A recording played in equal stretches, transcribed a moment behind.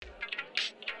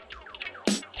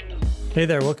Hey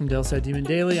there, welcome to LSAT Demon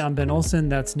Daily. I'm Ben Olson.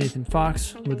 That's Nathan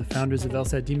Fox. We're the founders of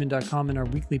LSATdemon.com and our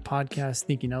weekly podcast,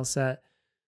 Thinking LSAT.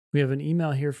 We have an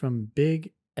email here from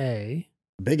Big A.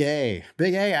 Big A.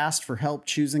 Big A asked for help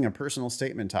choosing a personal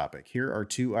statement topic. Here are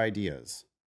two ideas.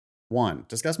 1.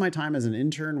 Discuss my time as an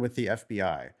intern with the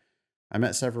FBI. I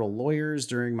met several lawyers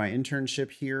during my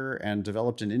internship here and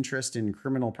developed an interest in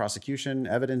criminal prosecution,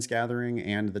 evidence gathering,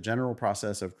 and the general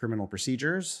process of criminal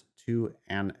procedures to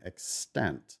an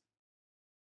extent.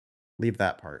 Leave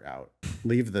that part out.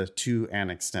 Leave the to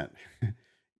an extent.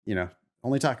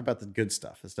 Only talk about the good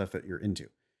stuff, the stuff that you're into.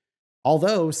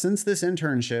 Although, since this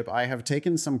internship, I have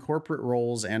taken some corporate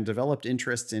roles and developed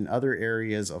interests in other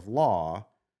areas of law,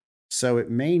 so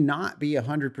it may not be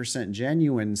 100%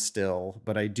 genuine still,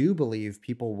 but I do believe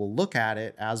people will look at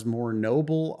it as more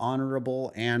noble,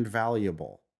 honorable, and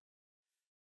valuable.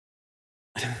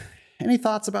 Any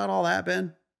thoughts about all that,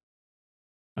 Ben?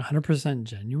 100%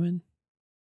 genuine?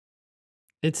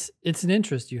 It's an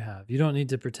interest you have. You don't need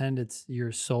to pretend it's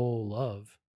your sole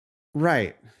love.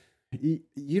 Right.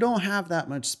 You don't have that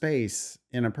much space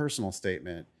in a personal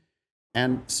statement.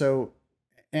 And so,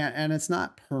 and it's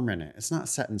not permanent. It's not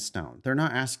set in stone. They're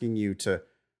not asking you to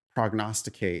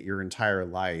prognosticate your entire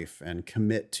life and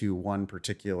commit to one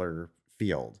particular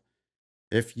field.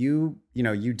 If you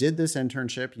did this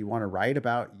internship, you want to write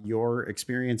about your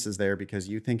experiences there because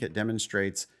you think it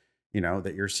demonstrates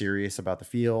that you're serious about the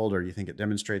field, or you think it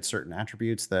demonstrates certain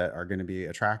attributes that are going to be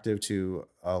attractive to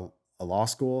a law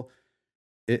school.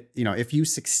 If you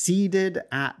succeeded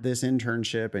at this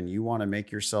internship and you want to make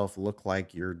yourself look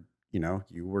like you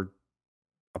were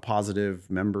a positive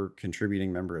member,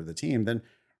 contributing member of the team, then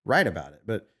write about it.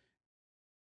 But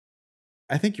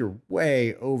I think you're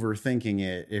way overthinking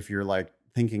it if you're like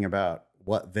thinking about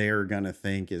what they're going to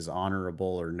think is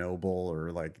honorable or noble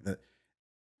or like that.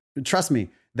 Trust me,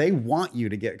 they want you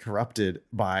to get corrupted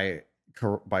by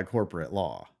corporate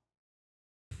law,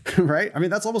 right? I mean,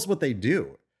 that's almost what they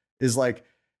do is like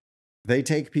they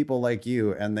take people like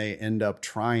you and they end up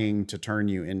trying to turn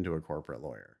you into a corporate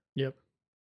lawyer. Yep.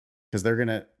 Because they're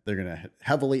going to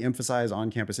heavily emphasize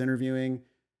on-campus interviewing.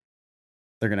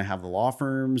 They're going to have the law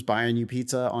firms buying you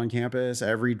pizza on campus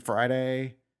every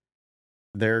Friday.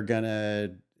 They're going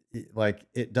to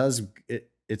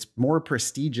it's more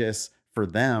prestigious for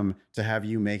them to have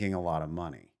you making a lot of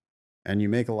money, and you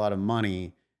make a lot of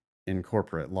money in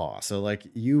corporate law. So like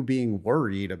you being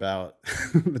worried about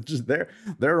just they're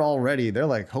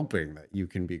like hoping that you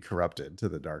can be corrupted to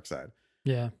the dark side.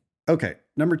 Yeah. Okay.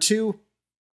 Number 2,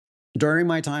 during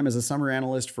my time as a summer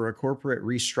analyst for a corporate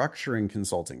restructuring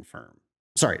consulting firm.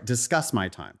 Discuss my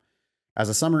time as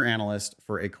a summer analyst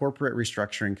for a corporate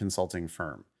restructuring consulting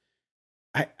firm.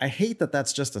 I hate that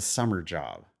that's just a summer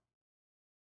job.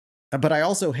 But I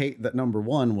also hate that number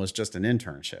 1 was just an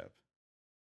internship.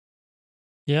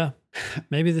 Yeah.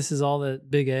 Maybe this is all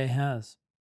that Big A has.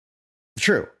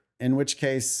 True. In which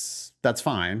case, that's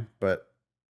fine, but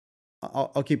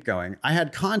I'll keep going. I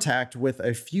had contact with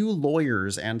a few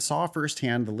lawyers and saw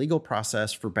firsthand the legal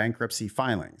process for bankruptcy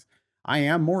filings. I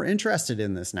am more interested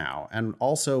in this now and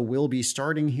also will be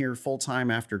starting here full-time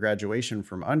after graduation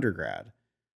from undergrad.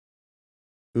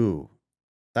 Ooh,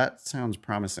 that sounds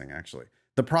promising, actually.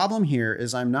 The problem here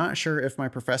is I'm not sure if my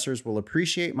professors will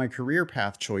appreciate my career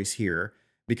path choice here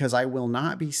because I will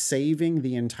not be saving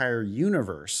the entire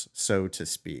universe, so to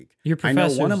speak. Your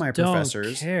professors I know one of my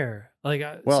professors don't care.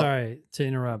 Sorry to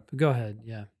interrupt. Go ahead.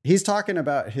 Yeah. He's talking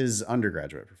about his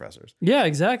undergraduate professors. Yeah,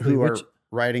 exactly. Who are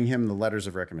writing him the letters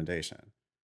of recommendation.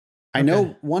 I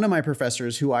know one of my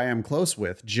professors who I am close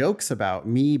with jokes about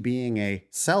me being a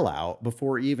sellout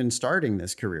before even starting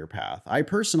this career path. I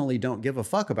personally don't give a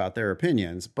fuck about their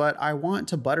opinions, but I want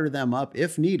to butter them up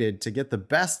if needed to get the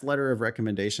best letter of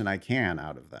recommendation I can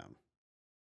out of them.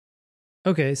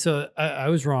 Okay, so I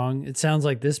was wrong. It sounds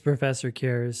like this professor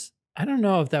cares. I don't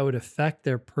know if that would affect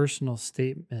their personal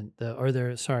statement their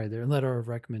letter of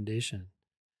recommendation.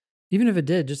 Even if it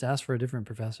did, just ask for a different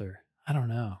professor. I don't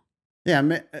know.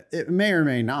 Yeah, it may or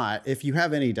may not. If you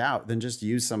have any doubt, then just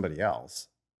use somebody else.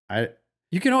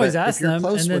 You can always ask them,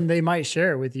 and then they might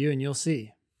share it with you, and you'll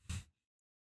see.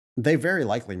 They very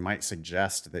likely might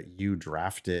suggest that you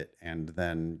draft it and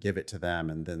then give it to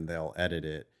them, and then they'll edit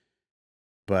it.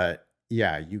 But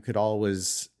yeah, you could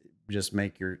always just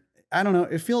make I don't know.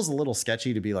 It feels a little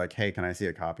sketchy to be like, hey, can I see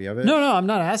a copy of it? No, I'm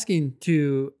not asking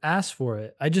to ask for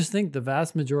it. I just think the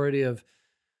vast majority of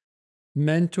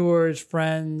mentors,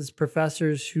 friends,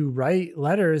 professors who write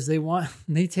letters,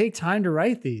 they take time to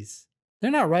write these. They're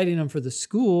not writing them for the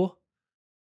school.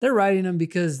 they're writing them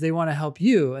because they want to help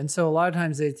you. And so a lot of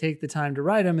times they take the time to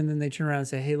write them and then they turn around and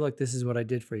say, hey, look, this is what I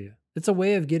did for you. It's a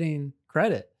way of getting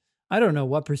credit. I don't know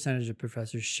what percentage of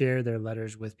professors share their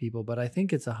letters with people, but I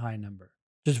think it's a high number,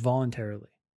 just voluntarily.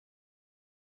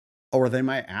 Or they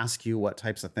might ask you what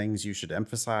types of things you should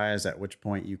emphasize, at which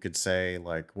point you could say,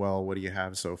 like, well, what do you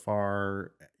have so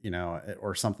far?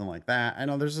 Or something like that. I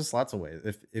know there's just lots of ways.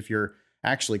 If you're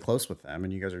actually close with them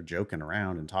and you guys are joking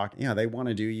around and talking, they want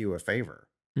to do you a favor.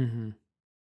 Mm-hmm.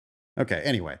 Okay,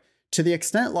 anyway, to the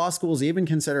extent law schools even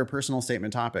consider personal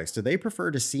statement topics, do they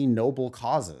prefer to see noble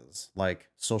causes like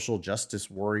social justice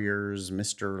warriors,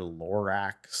 Mr.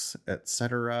 Lorax,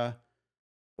 etc.?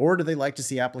 Or do they like to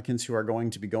see applicants who are going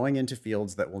to be going into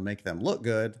fields that will make them look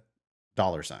good,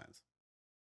 $signs?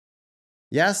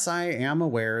 Yes, I am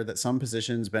aware that some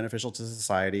positions beneficial to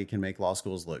society can make law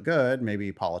schools look good,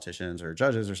 maybe politicians or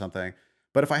judges or something.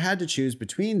 But if I had to choose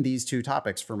between these two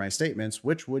topics for my statements,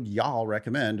 which would y'all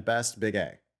recommend best, Big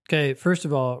A? Okay, first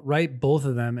of all, write both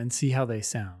of them and see how they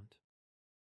sound.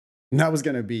 And that was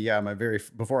going to be,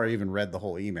 before I even read the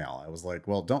whole email, I was like,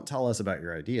 well, don't tell us about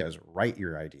your ideas, write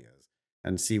your ideas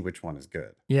and see which one is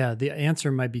good. Yeah, the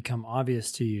answer might become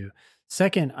obvious to you.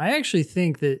 Second, I actually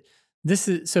think that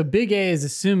so Big A is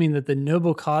assuming that the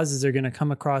noble causes are going to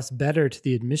come across better to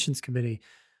the admissions committee.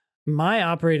 My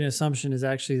operating assumption is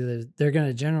actually that they're going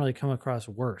to generally come across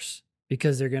worse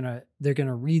because they're going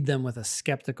to read them with a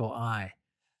skeptical eye.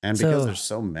 And because there's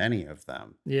so many of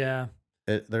them. Yeah.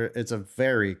 It's a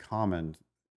very common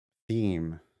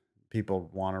theme. People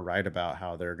want to write about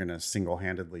how they're going to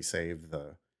single-handedly save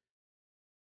the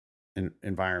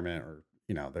environment, or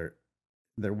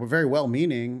they're very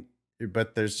well-meaning,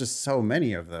 but there's just so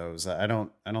many of those. I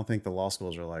don't think the law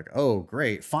schools are like, oh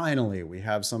great, finally we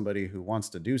have somebody who wants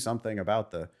to do something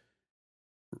about the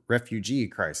refugee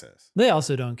crisis. They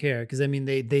also don't care because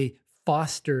they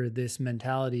foster this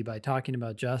mentality by talking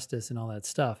about justice and all that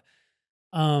stuff.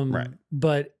 Right.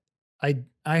 But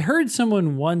I heard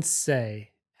someone once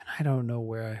say, and I don't know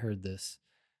where I heard this,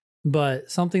 but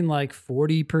something like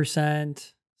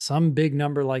 40%, some big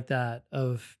number like that,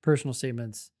 of personal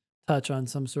statements touch on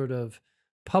some sort of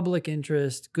public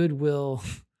interest, goodwill,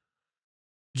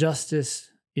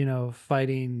 justice,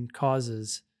 fighting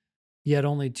causes, yet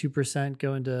only 2%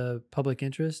 go into public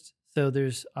interest. So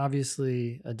there's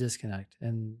obviously a disconnect,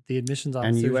 and the admissions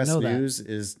officers know that. And US News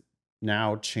is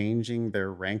now changing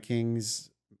their rankings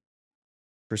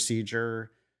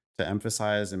procedure to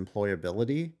emphasize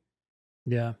employability.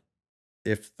 Yeah.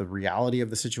 If the reality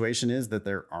of the situation is that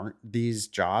there aren't these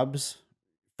jobs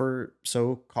for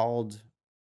so-called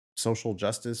social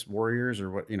justice warriors, or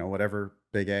whatever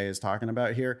Big A is talking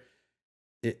about here,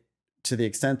 to the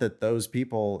extent that those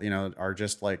people, are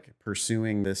just like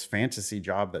pursuing this fantasy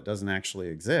job that doesn't actually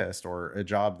exist, or a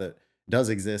job that does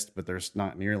exist, but there's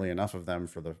not nearly enough of them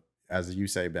for as you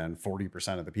say, Ben,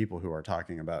 40% of the people who are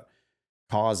talking about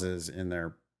causes in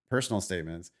their personal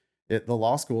statements, the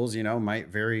law schools, might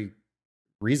very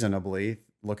reasonably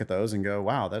look at those and go,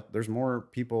 wow, there's more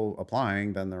people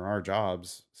applying than there are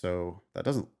jobs. So that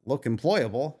doesn't look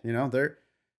employable. They're,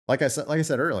 like I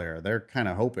said earlier, they're kind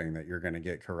of hoping that you're going to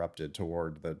get corrupted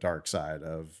toward the dark side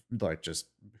of like, just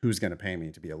who's going to pay me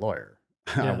to be a lawyer.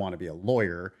 Yeah. I want to be a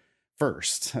lawyer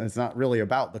first. It's not really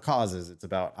about the causes. It's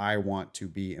about, I want to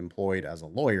be employed as a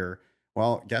lawyer.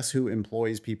 Well, guess who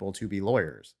employs people to be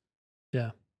lawyers?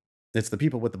 Yeah. It's the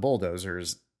people with the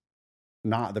bulldozers,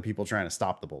 not the people trying to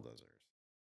stop the bulldozers.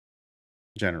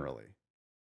 Generally.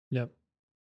 Yep.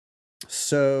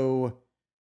 So,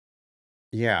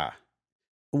 yeah.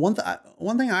 One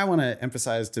thing I want to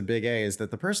emphasize to Big A is that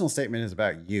the personal statement is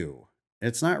about you.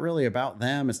 It's not really about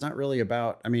them. It's not really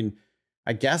about,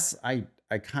 I guess I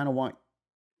kind of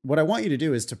what I want you to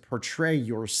do is to portray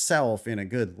yourself in a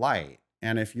good light.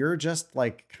 And if you're just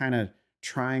like kind of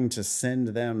trying to send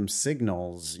them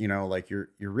signals, like you're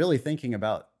really thinking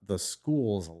about the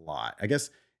schools a lot. I guess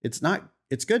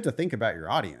it's good to think about your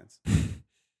audience,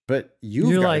 but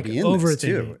you're got to be in this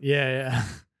too. Yeah.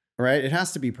 Right. It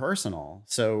has to be personal.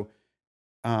 So,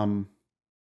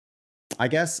 I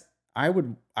guess I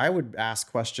would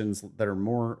ask questions that are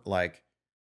more like,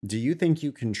 do you think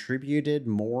you contributed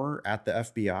more at the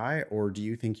FBI, or do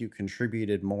you think you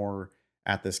contributed more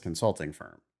at this consulting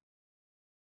firm?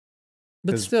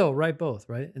 But still, write both,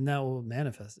 right? And that will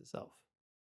manifest itself.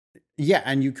 Yeah,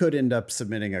 and you could end up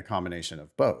submitting a combination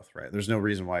of both, right? There's no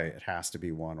reason why it has to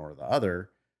be one or the other.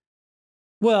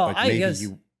 Well, I guess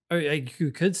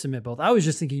you could submit both. I was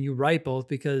just thinking you write both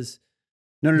because...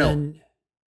 No.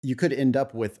 You could end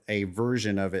up with a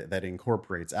version of it that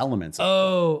incorporates elements of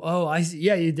both. Oh, I see.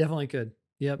 Yeah, you definitely could.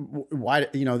 Yep. Why,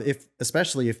 if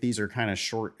especially if these are kind of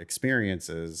short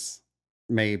experiences,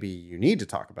 maybe you need to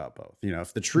talk about both.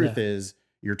 If the truth Yeah. is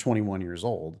you're 21 years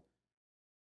old,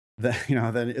 then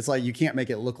then it's like you can't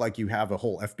make it look like you have a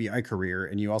whole FBI career,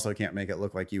 and you also can't make it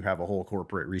look like you have a whole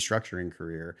corporate restructuring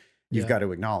career. You've Yeah. got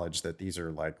to acknowledge that these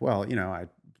are like, well, I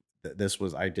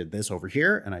did this over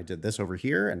here and I did this over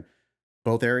here, and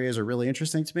both areas are really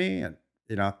interesting to me. And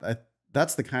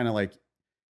that's the kind of like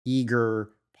eager,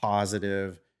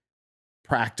 positive,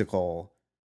 practical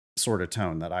sort of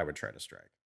tone that I would try to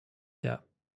strike. Yeah.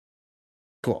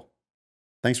 Cool.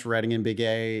 Thanks for writing in, Big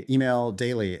A. Email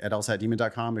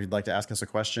daily@lsatdemon.com if you'd like to ask us a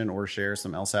question or share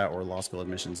some LSAT or law school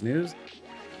admissions news.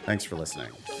 Thanks for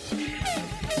listening.